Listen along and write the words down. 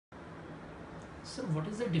So what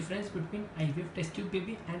is the difference between IVF test tube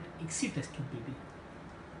baby and ICSI test tube baby?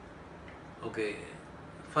 Okay,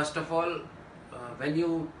 first of all, when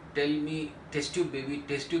you tell me test tube baby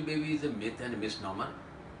is a myth and a misnomer.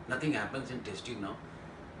 Nothing happens in test tube now,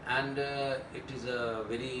 and it is a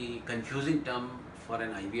very confusing term for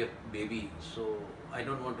an IVF baby. So I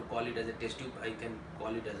don't want to call it as a test tube. I can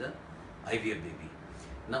call it as a IVF baby.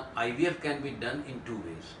 Now IVF can be done in two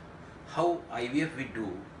ways. How IVF we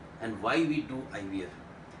do and why we do IVF.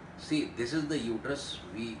 See, this is the uterus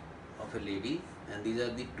of a lady, and these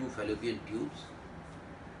are the two fallopian tubes.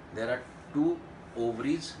 There are two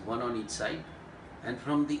ovaries, one on each side, and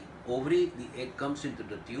from the ovary the egg comes into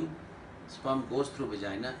the tube, sperm goes through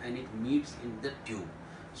vagina and it meets in the tube.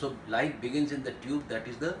 So life begins in the tube, that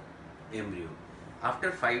is the embryo.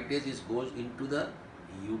 After 5 days it goes into the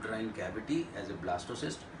uterine cavity as a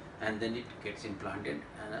blastocyst, and then it gets implanted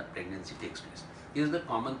and a pregnancy takes place. This is the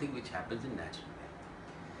common thing which happens in natural way.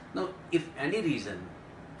 Now, if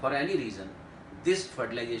for any reason, this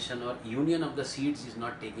fertilization or union of the seeds is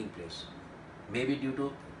not taking place, maybe due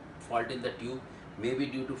to fault in the tube, maybe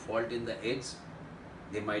due to fault in the eggs,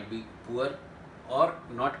 they might be poor or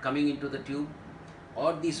not coming into the tube,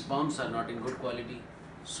 or the sperms are not in good quality.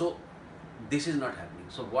 So, this is not happening.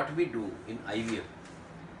 So, what we do in IVF,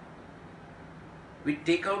 we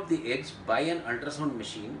take out the eggs by an ultrasound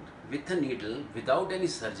machine with a needle without any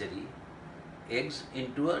surgery, eggs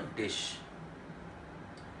into a dish.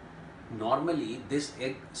 Normally, this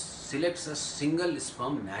egg selects a single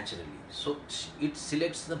sperm naturally. So, it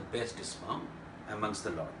selects the best sperm amongst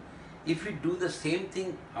the lot. If we do the same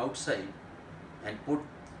thing outside and put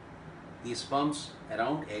the sperms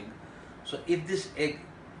around egg, so if this egg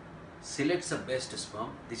selects the best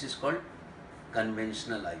sperm, this is called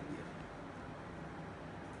conventional IVF.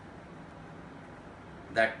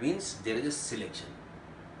 That means there is a selection.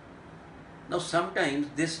 Now sometimes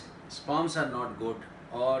these sperms are not good,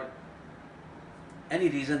 or any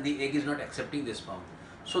reason the egg is not accepting the sperm.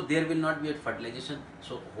 So there will not be a fertilization.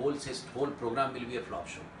 So whole program will be a flop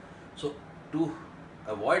show. So to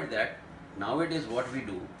avoid that, nowadays what we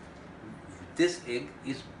do, this egg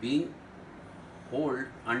is being held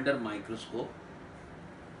under microscope,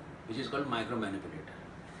 which is called micromanipulator.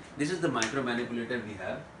 This is the micromanipulator we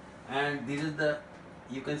have, and this is the,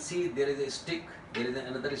 you can see there is a stick, there is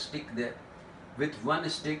another stick there. With one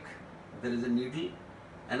stick there is a needle,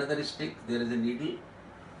 another stick there is a needle.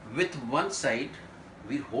 With one side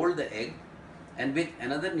we hold the egg, and with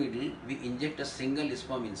another needle we inject a single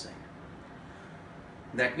sperm inside.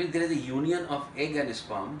 That means there is a union of egg and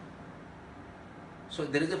sperm. So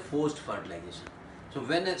there is a forced fertilization. So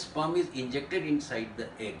when a sperm is injected inside the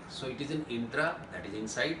egg, so it is an intra, that is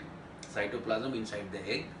inside, cytoplasm inside the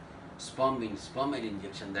egg. Sperm means sperm and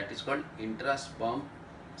injection, that is called intra-sperm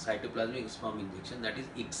cytoplasmic sperm injection, that is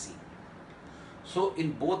ICSI. So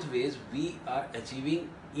in both ways we are achieving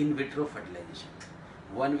in vitro fertilization.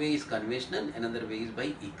 One way is conventional, another way is by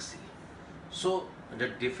ICSI. So the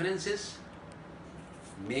difference is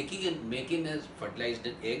making a fertilized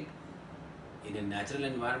egg in a natural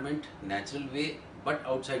environment, natural way, but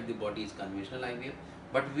outside the body is conventional IVF.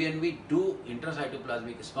 But when we do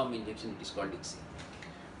intracytoplasmic sperm injection, it is called ICSI.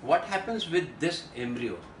 What happens with this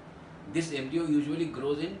embryo? This embryo usually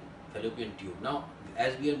grows in fallopian tube. Now,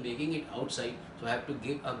 as we are making it outside, so I have to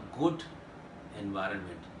give a good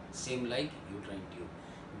environment, same like uterine tube.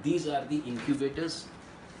 These are the incubators.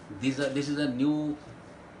 This is a new.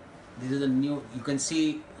 You can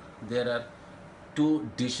see there are two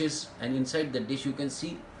dishes, and inside the dish you can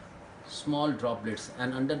see small droplets,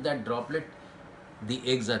 and under that droplet the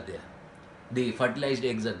eggs are there. The fertilized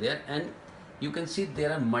eggs are there, and you can see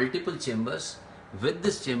there are multiple chambers. With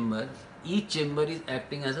this chamber, each chamber is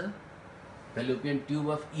acting as a fallopian tube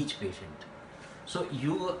of each patient. So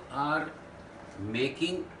you are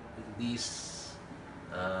making these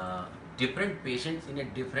different patients in a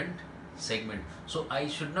different segment. So I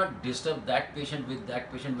should not disturb that patient with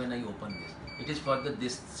that patient when I open this. It is for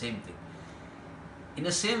this same thing. In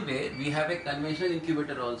the same way, we have a conventional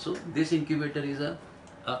incubator also. This incubator is a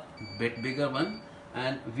bit bigger one,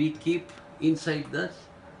 and we keep inside the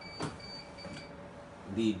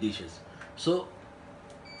dishes. So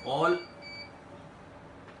all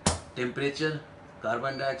temperature,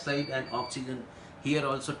 carbon dioxide and oxygen, here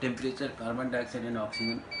also temperature, carbon dioxide and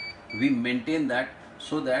oxygen, we maintain that,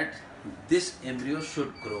 so that this embryo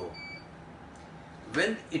should grow.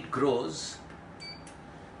 When it grows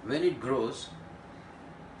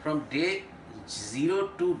from day 0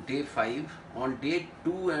 to day 5, on day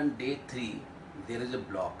 2 and day 3 there is a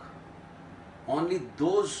block. Only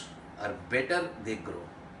those are better they grow.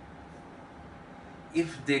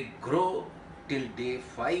 If they grow till day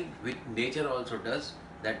 5, which nature also does.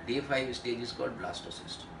 That day 5 stage is called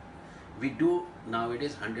blastocyst. We do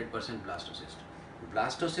nowadays 100% blastocyst.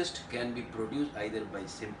 Blastocyst can be produced either by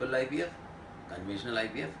simple IVF, conventional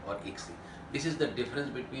IVF, or ICSI. This is the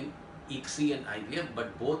difference between ICSI and IVF,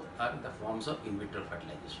 but both are the forms of in vitro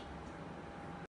fertilization.